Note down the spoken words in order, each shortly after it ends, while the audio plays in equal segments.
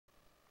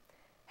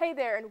Hey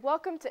there, and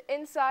welcome to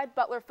Inside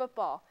Butler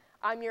Football.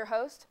 I'm your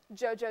host,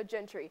 JoJo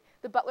Gentry.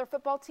 The Butler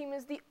football team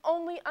is the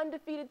only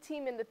undefeated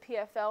team in the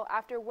PFL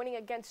after winning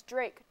against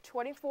Drake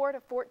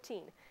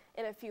 24-14.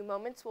 In a few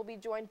moments, we'll be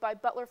joined by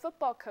Butler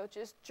football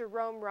coaches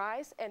Jerome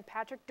Rise and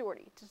Patrick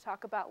Doherty to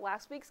talk about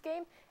last week's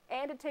game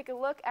and to take a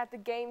look at the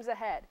games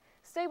ahead.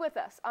 Stay with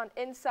us on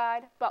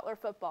Inside Butler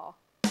Football.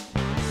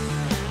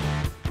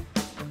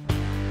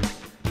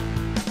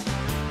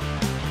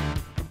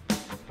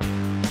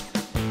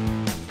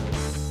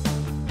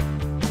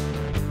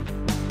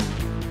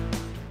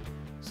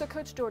 So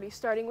Coach Doherty,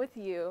 starting with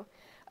you,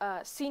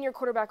 senior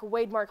quarterback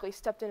Wade Markley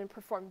stepped in and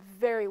performed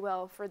very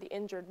well for the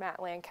injured Matt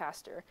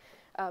Lancaster.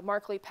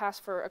 Markley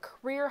passed for a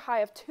career high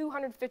of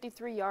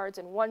 253 yards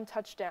and 1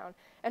 touchdown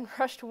and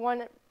rushed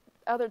 1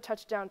 other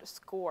touchdown to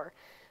score.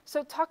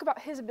 So talk about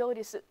his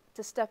ability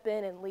to step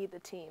in and lead the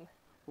team.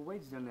 Well,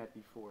 Wade's done that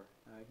before.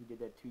 He did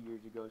that 2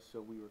 years ago,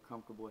 so we were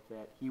comfortable with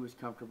that. He was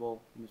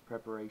comfortable in his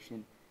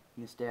preparation,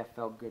 and the staff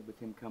felt good with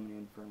him coming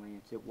in for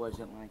Lance. It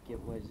wasn't like it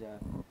was,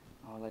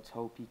 let's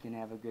hope he can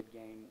have a good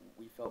game.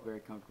 We felt very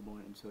comfortable,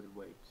 and so did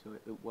Wade, so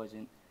it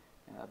wasn't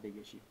a big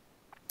issue.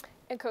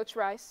 And Coach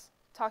Rice,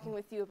 talking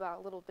with you about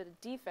a little bit of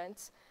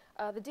defense,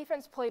 the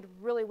defense played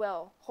really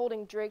well,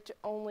 holding Drake to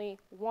only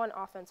 1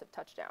 offensive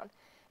touchdown.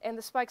 And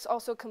the Spikes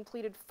also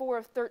completed 4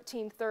 of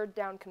 13 third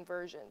down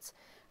conversions.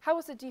 How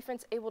was the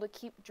defense able to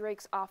keep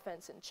Drake's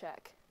offense in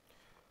check?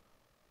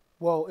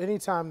 Well,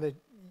 anytime that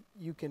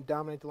you can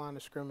dominate the line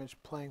of scrimmage,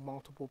 playing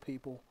multiple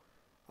people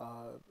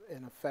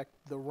and affect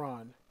the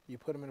run, you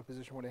put them in a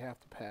position where they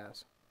have to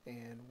pass.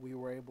 And we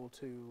were able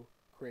to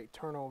create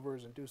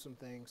turnovers and do some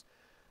things,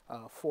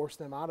 force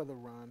them out of the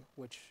run,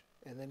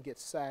 and then get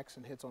sacks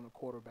and hits on the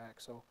quarterback.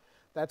 So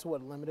that's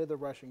what limited the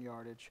rushing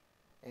yardage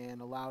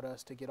and allowed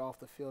us to get off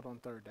the field on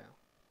third down.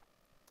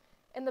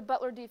 And the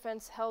Butler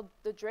defense held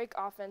the Drake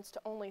offense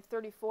to only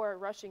 34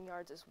 rushing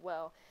yards as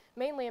well,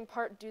 mainly in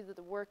part due to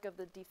the work of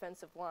the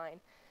defensive line.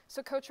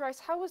 So Coach Rice,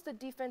 how was the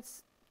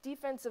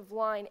defensive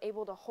line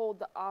able to hold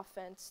the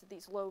offense to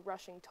these low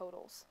rushing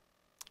totals?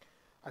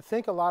 I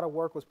think a lot of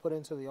work was put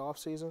into the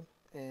offseason,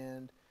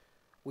 and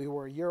we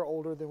were a year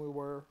older than we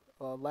were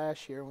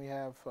last year, and we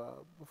have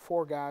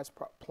 4 guys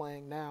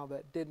playing now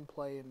that didn't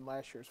play in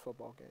last year's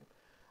football game.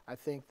 I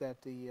think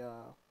that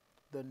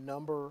the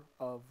number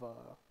of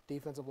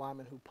defensive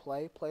linemen who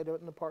played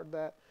in a part of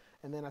that,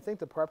 and then I think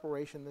the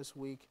preparation this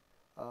week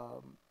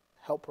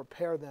helped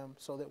prepare them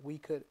so that we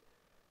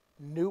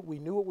knew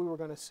what we were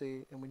going to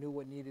see, and we knew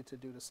what needed to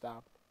do to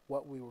stop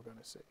what we were going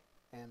to see.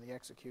 And the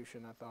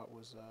execution, I thought,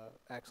 was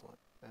excellent,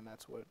 and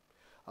that's what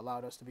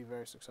allowed us to be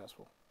very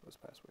successful this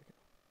past weekend.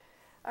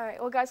 All right,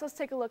 well, guys, let's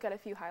take a look at a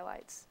few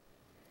highlights.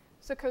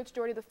 So, Coach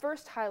Doherty, the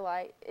first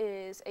highlight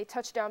is a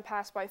touchdown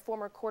pass by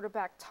former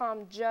quarterback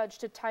Tom Judge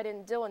to tight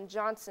end Dylan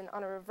Johnson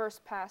on a reverse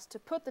pass to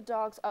put the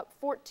Dogs up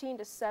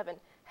 14-7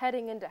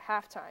 heading into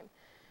halftime.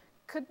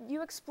 Could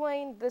you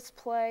explain this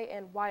play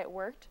and why it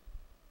worked?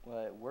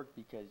 Well, it worked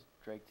because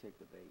Drake took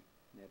the bait.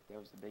 That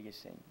was the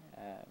biggest thing.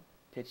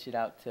 Pitched it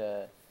out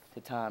to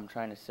Tom,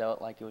 trying to sell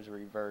it like it was a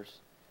reverse.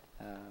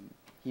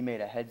 He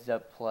made a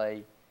heads-up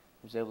play,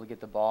 was able to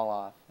get the ball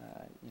off.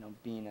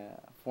 Being a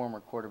former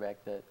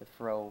quarterback, the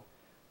throw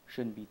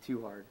shouldn't be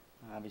too hard.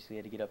 Obviously, he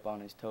had to get up on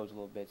his toes a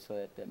little bit, so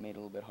that made it a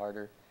little bit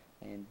harder.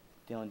 And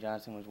Dylan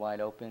Johnson was wide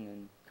open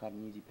and caught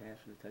an easy pass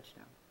for the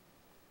touchdown.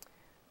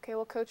 Okay,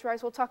 well, Coach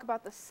Rice, we'll talk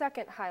about the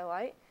second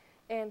highlight.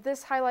 And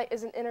this highlight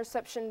is an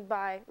interception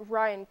by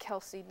Ryan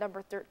Kelsey,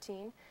 number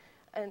 13,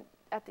 and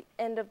at the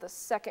end of the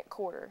second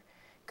quarter.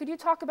 Could you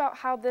talk about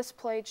how this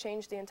play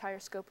changed the entire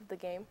scope of the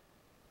game?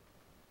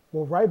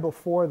 Well, right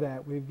before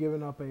that, we've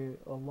given up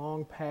a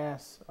long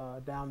pass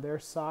down their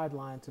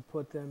sideline to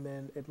put them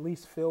in at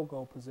least field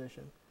goal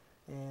position.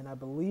 And I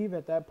believe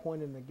at that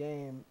point in the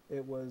game,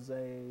 it was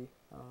I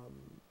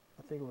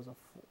think it was a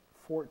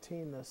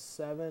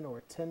 14-7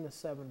 or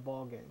 10-7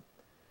 ball game.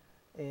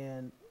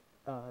 And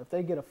if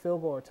they get a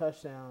field goal or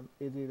touchdown,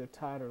 it's either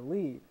tied or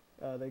lead.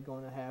 They go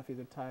into half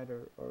either tied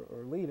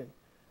or leading.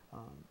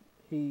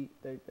 They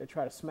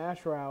try to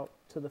smash route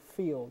to the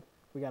field.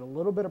 We got a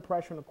little bit of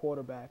pressure on the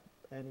quarterback,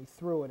 and he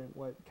threw it.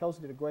 And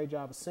Kelsey did a great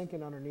job of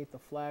sinking underneath the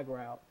flag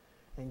route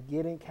and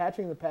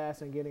catching the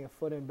pass and getting a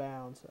foot in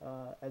bounds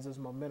as his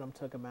momentum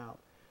took him out.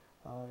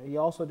 He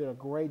also did a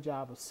great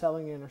job of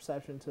selling the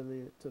interception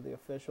to the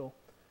official,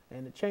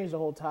 and it changed the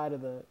whole tide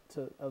of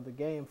the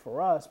game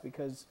for us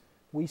because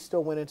we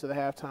still went into the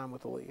halftime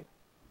with the lead,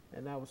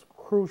 and that was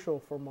crucial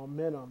for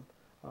momentum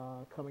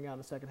coming out in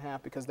the second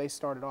half because they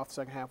started off the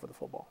second half with the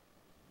football.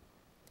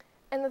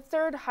 And the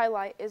third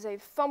highlight is a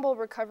fumble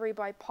recovery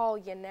by Paul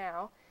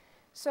Yanau.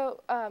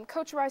 So,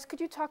 Coach Rice, could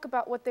you talk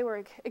about what they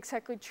were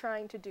exactly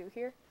trying to do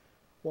here?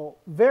 Well,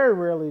 very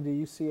rarely do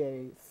you see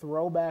a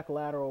throwback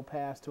lateral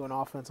pass to an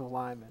offensive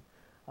lineman.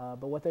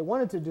 But what they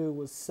wanted to do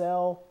was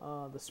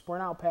sell the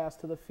sprint out pass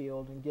to the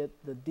field and get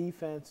the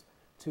defense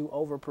to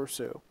over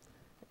pursue.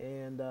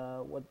 And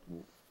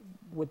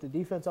with the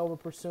defense over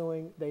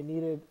pursuing, they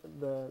needed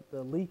the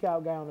leak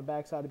out guy on the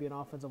backside to be an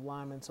offensive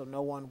lineman so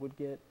no one would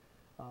get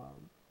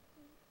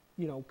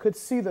could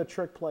see the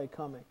trick play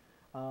coming.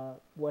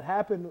 What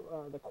happened,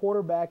 the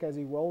quarterback, as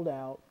he rolled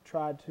out,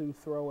 tried to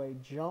throw a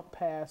jump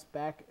pass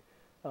back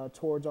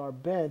towards our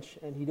bench,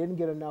 and he didn't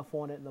get enough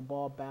on it, and the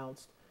ball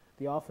bounced.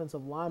 The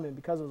offensive lineman,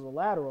 because it was a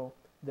lateral,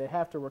 they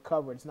have to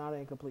recover it. It's not an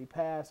incomplete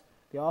pass.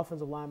 The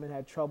offensive lineman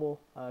had trouble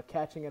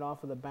catching it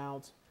off of the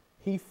bounce.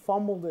 He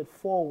fumbled it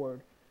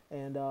forward,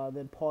 and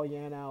then Paul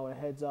Yanow, a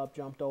heads up,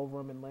 jumped over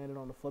him and landed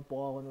on the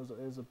football, and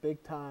it was a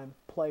big-time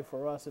play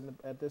for us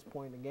at this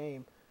point in the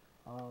game,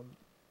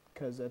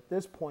 because at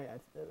this point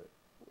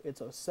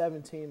it's a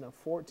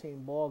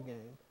 17-14 ball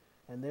game,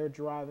 and they're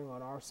driving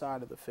on our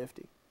side of the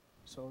 50.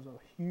 So it was a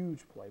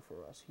huge play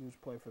for us,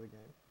 huge play for the game.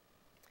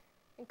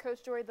 And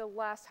Coach Jory, the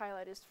last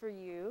highlight is for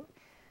you.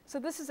 So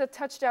this is a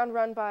touchdown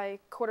run by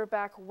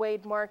quarterback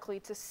Wade Markley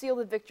to seal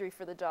the victory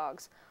for the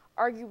Dogs,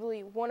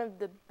 arguably one of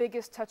the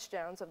biggest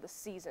touchdowns of the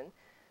season.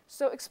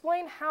 So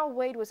explain how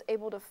Wade was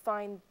able to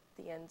find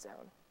the end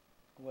zone.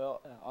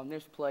 Well, on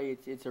this play,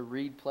 it's a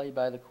read play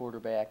by the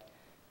quarterback.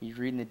 He's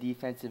reading the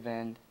defensive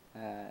end.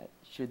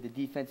 Should the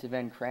defensive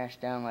end crash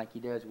down like he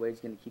does, Wade's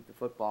going to keep the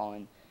football,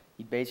 and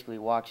he basically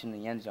walks in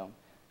the end zone.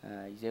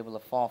 He's able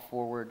to fall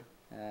forward.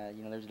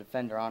 There's a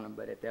defender on him,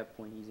 but at that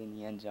point he's in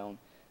the end zone.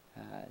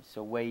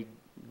 So Wade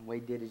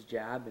did his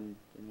job and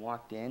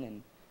walked in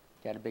and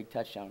got a big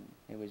touchdown.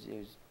 It was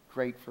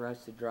great for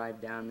us to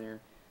drive down there.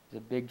 It was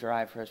a big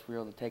drive for us. We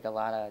were able to take a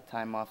lot of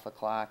time off the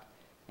clock,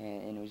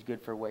 and it was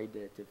good for Wade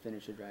to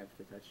finish the drive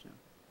with the touchdown.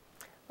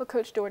 Well,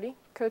 Coach Doherty,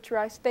 Coach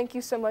Rice, thank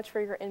you so much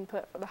for your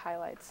input for the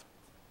highlights.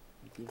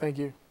 Thank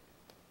you.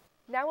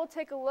 Now we'll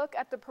take a look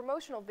at the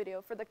promotional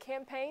video for the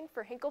campaign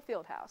for Hinkle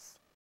Fieldhouse.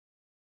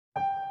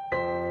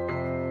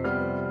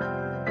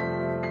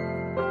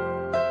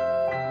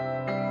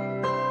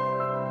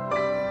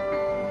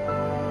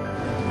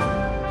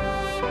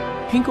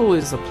 Hinkle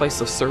is a place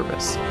of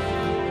service.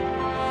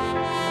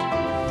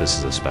 This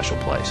is a special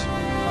place.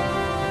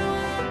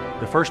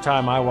 The first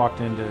time I walked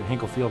into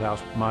Hinkle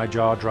Fieldhouse, my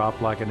jaw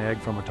dropped like an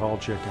egg from a tall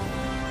chicken.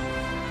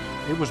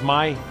 It was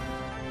my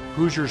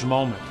Hoosiers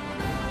moment.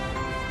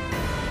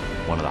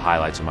 One of the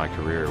highlights of my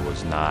career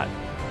was not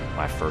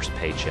my first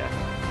paycheck.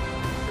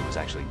 It was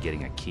actually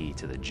getting a key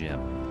to the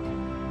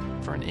gym.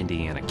 For an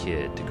Indiana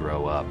kid to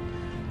grow up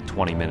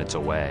 20 minutes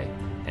away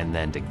and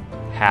then to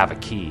have a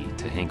key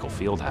to Hinkle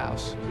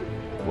Fieldhouse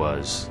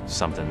was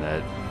something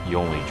that you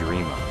only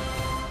dream of.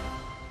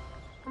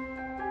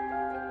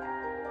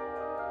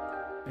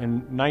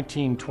 In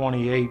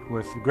 1928,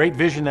 with the great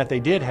vision that they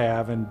did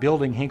have in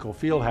building Hinkle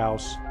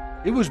Fieldhouse,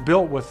 it was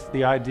built with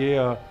the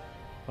idea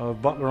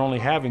of Butler only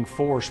having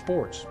 4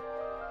 sports.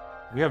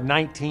 We have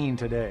 19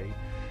 today,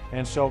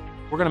 and so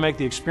we're going to make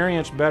the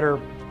experience better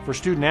for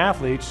student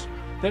athletes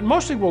that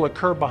mostly will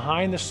occur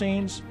behind the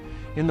scenes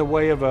in the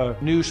way of a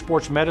new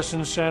sports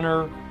medicine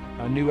center,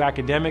 a new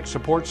academic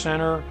support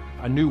center,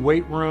 a new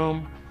weight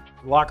room,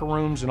 locker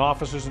rooms and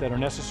offices that are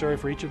necessary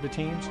for each of the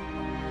teams.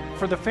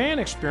 For the fan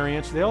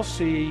experience, they'll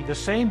see the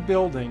same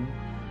building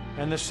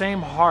and the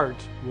same heart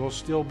will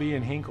still be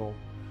in Hinkle,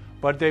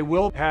 but they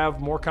will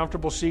have more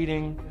comfortable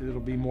seating. It'll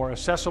be more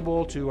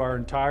accessible to our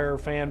entire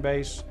fan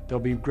base. There'll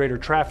be greater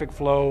traffic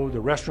flow. The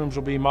restrooms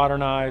will be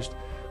modernized.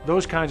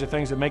 Those kinds of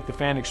things that make the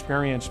fan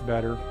experience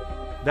better.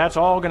 That's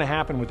all going to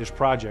happen with this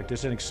project.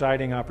 It's an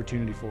exciting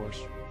opportunity for us.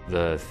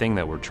 The thing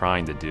that we're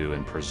trying to do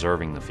in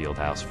preserving the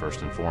Fieldhouse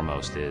first and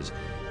foremost is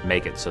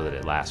make it so that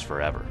it lasts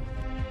forever.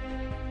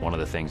 One of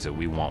the things that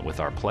we want with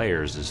our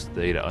players is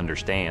they to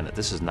understand that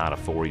this is not a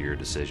 4-year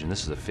decision,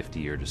 this is a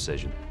 50-year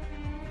decision.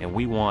 And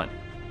we want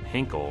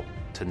Hinkle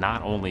to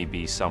not only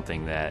be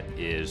something that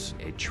is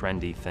a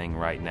trendy thing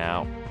right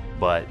now,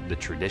 but the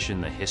tradition,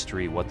 the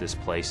history, what this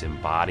place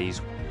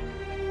embodies.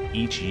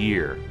 Each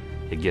year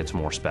it gets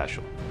more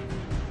special.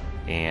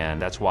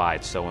 And that's why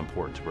it's so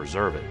important to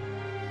preserve it.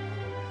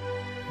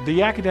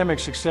 The Academic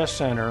Success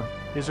Center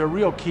is a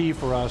real key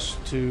for us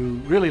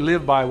to really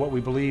live by what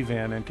we believe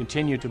in and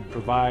continue to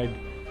provide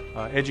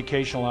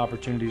educational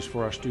opportunities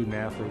for our student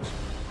athletes.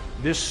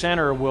 This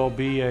center will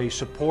be a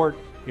support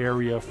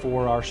area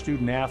for our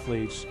student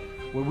athletes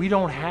where we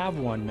don't have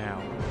one now.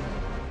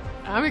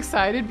 I'm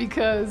excited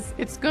because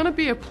it's going to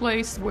be a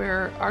place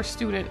where our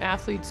student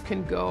athletes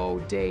can go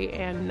day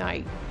and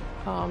night,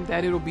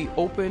 that it'll be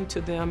open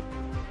to them.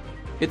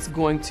 It's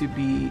going to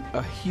be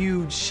a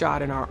huge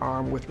shot in our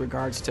arm with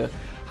regards to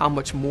how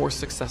much more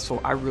successful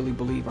I really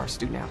believe our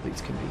student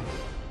athletes can be.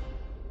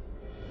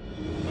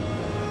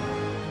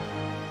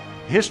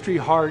 History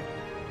Heart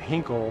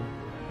Hinkle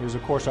is,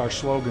 of course, our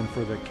slogan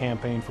for the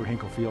campaign for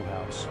Hinkle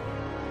Fieldhouse.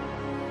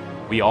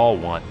 We all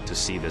want to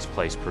see this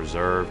place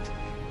preserved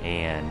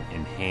and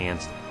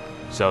enhanced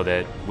so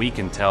that we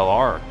can tell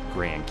our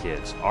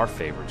grandkids our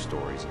favorite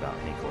stories about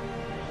Hinkle.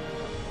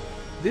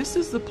 This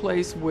is the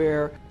place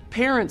where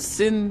parents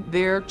send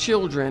their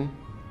children,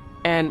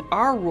 and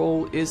our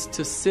role is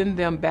to send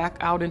them back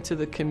out into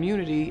the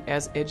community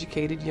as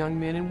educated young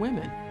men and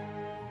women.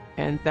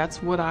 And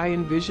that's what I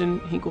envision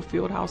Hinkle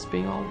Fieldhouse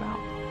being all about.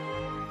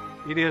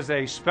 It is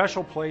a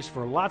special place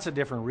for lots of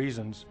different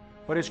reasons.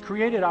 but it's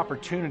created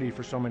opportunity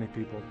for so many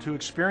people to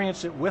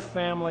experience it with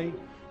family,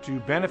 to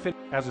benefit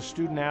as a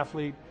student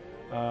athlete,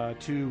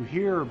 to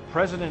hear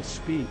presidents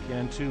speak,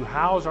 and to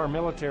house our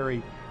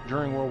military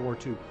during World War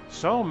II.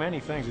 So many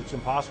things, it's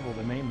impossible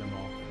to name them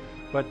all.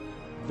 But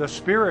the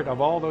spirit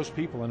of all those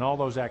people and all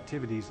those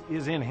activities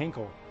is in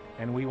Hinkle,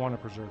 and we want to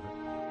preserve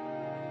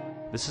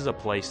it. This is a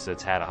place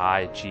that's had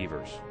high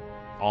achievers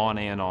on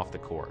and off the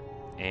court,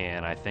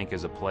 and I think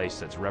is a place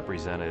that's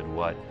represented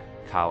what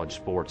college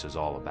sports is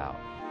all about.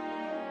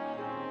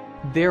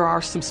 There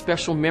are some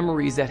special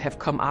memories that have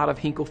come out of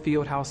Hinkle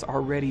Fieldhouse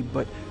already,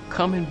 but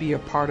come and be a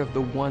part of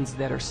the ones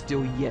that are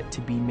still yet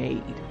to be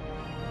made.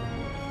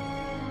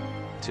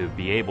 To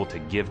be able to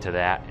give to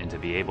that and to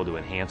be able to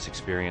enhance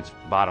experience,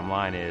 bottom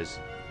line is,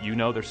 you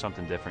know there's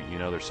something different, you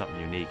know there's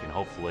something unique, and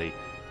hopefully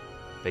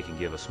they can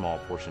give a small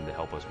portion to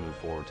help us move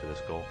forward to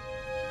this goal.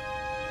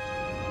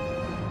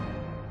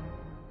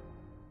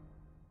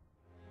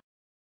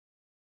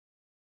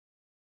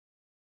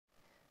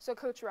 So,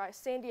 Coach Rice,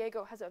 San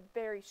Diego has a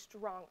very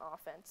strong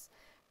offense.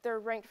 They're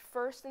ranked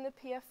first in the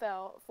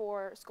PFL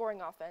for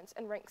scoring offense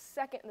and ranked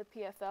second in the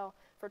PFL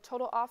for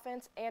total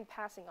offense and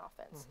passing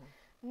offense.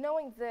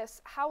 Knowing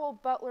this, how will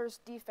Butler's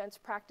defense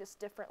practice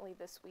differently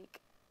this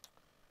week?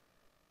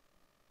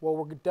 Well,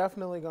 we're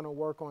definitely going to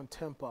work on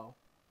tempo.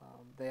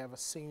 They have a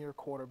senior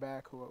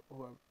quarterback who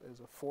is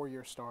a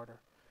four-year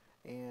starter,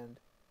 and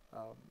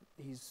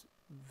he's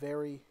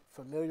very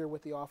familiar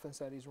with the offense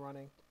that he's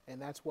running,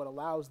 and that's what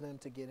allows them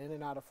to get in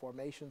and out of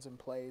formations and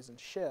plays and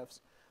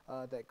shifts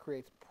that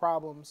creates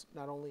problems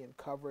not only in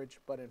coverage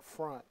but in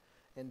front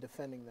and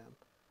defending them.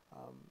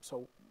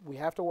 So we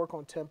have to work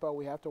on tempo.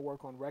 We have to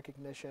work on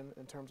recognition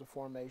in terms of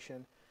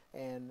formation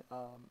and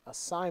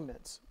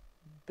assignments.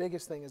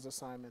 Biggest thing is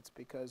assignments,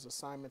 because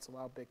assignments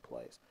allow big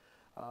plays.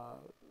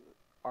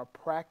 Our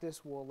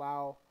practice will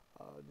allow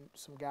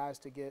some guys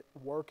to get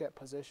work at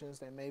positions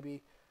they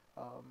maybe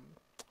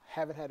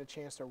haven't had a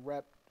chance to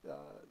rep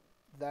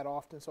that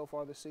often so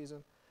far this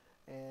season,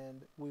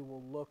 and we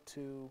will look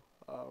to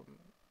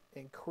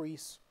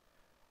increase,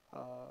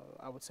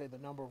 I would say, the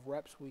number of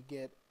reps we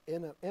get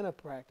in a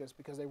practice,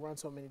 because they run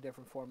so many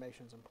different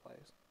formations and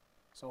plays.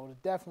 So it'll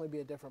definitely be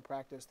a different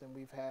practice than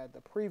we've had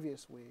the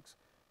previous weeks,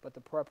 but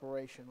the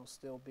preparation will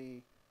still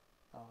be,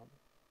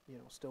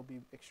 still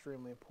be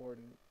extremely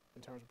important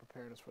in terms of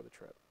preparing us for the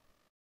trip.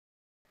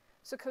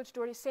 So, Coach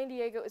Doherty, San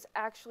Diego is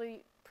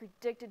actually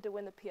predicted to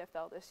win the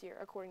PFL this year,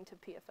 according to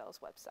PFL's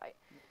website.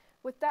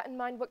 With that in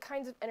mind, what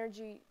kinds of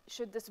energy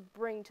should this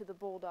bring to the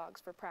Bulldogs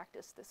for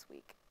practice this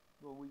week?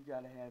 Well, we've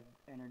got to have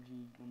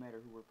energy no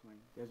matter who we're playing.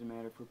 Doesn't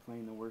matter if we're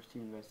playing the worst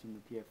team in the rest of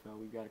the PFL.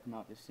 We've got to come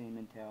out with the same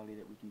mentality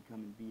that we can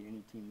come and beat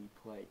any team we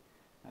play.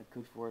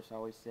 Coach Forrest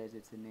always says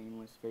it's a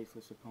nameless,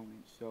 faceless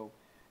opponent, so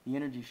the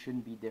energy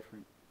shouldn't be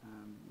different.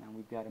 And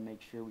we've got to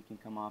make sure we can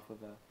come off of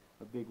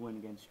a big win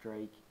against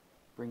Drake,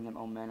 bring that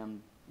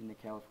momentum into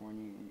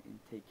California, and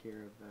take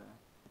care of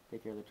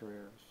the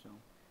Toreros. So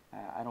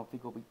I don't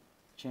think we'll be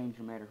changed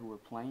no matter who we're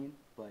playing,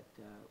 but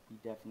we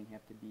definitely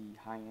have to be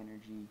high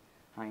energy,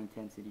 high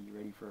intensity,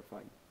 ready for a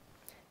fight.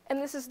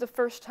 And this is the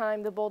first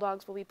time the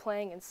Bulldogs will be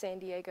playing in San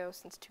Diego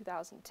since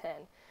 2010.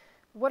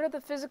 What are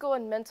the physical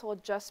and mental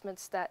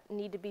adjustments that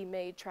need to be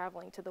made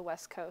traveling to the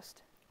West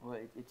Coast? Well,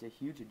 it's a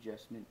huge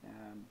adjustment.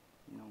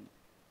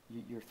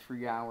 You're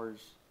 3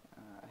 hours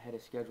ahead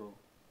of schedule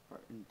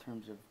in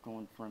terms of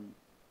going from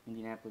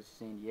Indianapolis to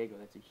San Diego.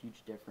 That's a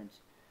huge difference.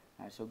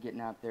 So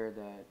getting out there,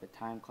 the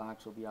time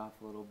clocks will be off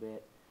a little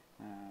bit.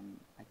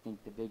 I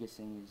think the biggest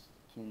thing is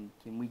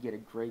can we get a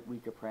great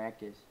week of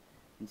practice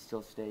and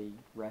still stay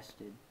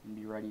rested and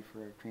be ready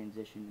for a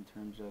transition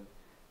in terms of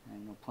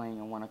playing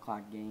a 1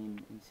 o'clock game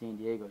in San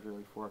Diego is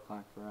really 4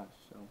 o'clock for us.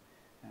 So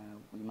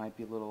we might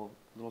be a little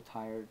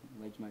tired,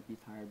 legs might be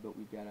tired, but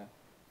we've got to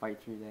fight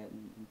through that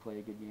and play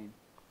a good game.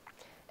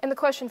 And the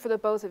question for the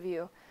both of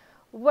you,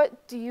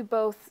 what do you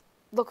both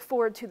look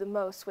forward to the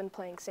most when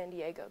playing San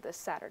Diego this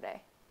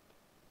Saturday?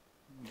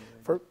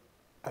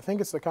 I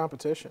think it's the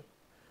competition.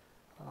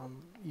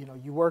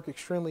 You work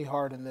extremely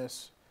hard in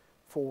this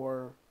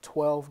for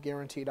 12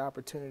 guaranteed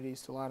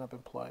opportunities to line up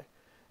and play.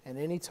 And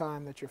any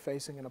time that you're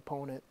facing an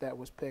opponent that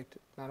was picked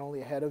not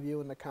only ahead of you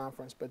in the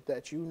conference, but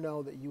that you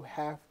know that you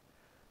have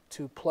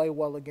to play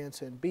well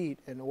against and beat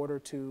in order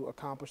to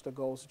accomplish the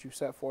goals that you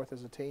set forth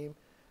as a team,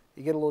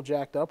 you get a little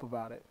jacked up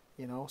about it,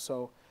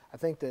 So I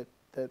think that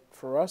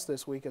for us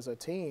this week as a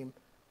team,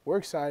 we're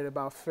excited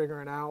about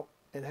figuring out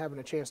and having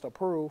a chance to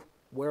prove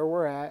where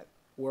we're at,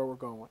 where we're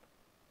going,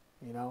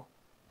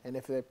 And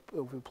if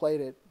we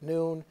played at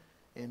noon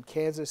in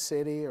Kansas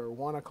City or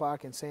 1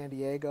 o'clock in San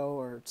Diego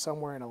or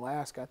somewhere in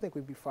Alaska, I think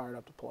we'd be fired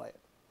up to play it.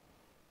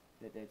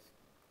 That's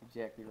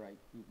exactly right.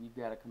 We've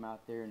got to come out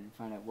there and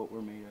find out what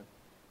we're made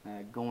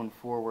of. Going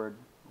forward,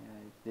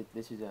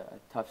 this is a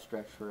tough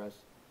stretch for us.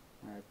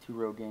 2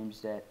 road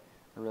games that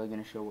are really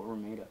going to show what we're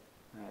made of.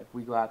 If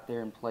we go out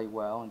there and play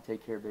well and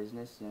take care of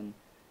business, then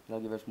it'll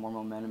give us more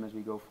momentum as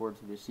we go forward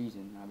through the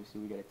season.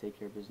 Obviously, we've got to take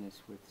care of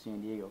business with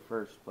San Diego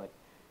first, but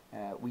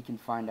we can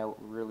find out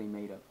what we're really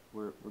made of.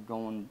 We're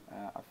going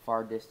a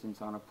far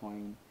distance on a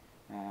plane.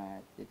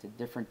 It's a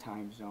different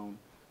time zone.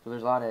 So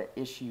there's a lot of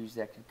issues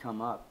that could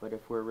come up, but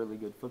if we're a really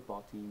good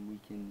football team, we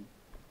can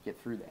get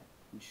through that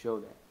and show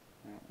that.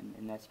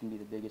 And that's going to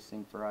be the biggest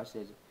thing for us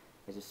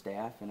as a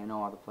staff, and I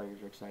know all the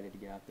players are excited to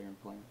get out there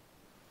and play.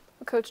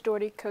 Well, Coach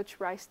Doherty, Coach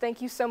Rice,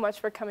 thank you so much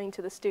for coming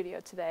to the studio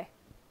today.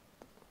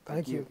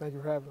 Thank you. Thank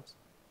you for having us.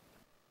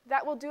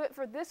 That will do it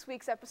for this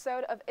week's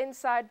episode of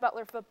Inside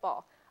Butler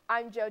Football.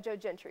 I'm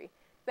JoJo Gentry.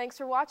 Thanks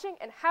for watching,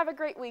 and have a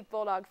great week,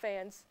 Bulldog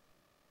fans.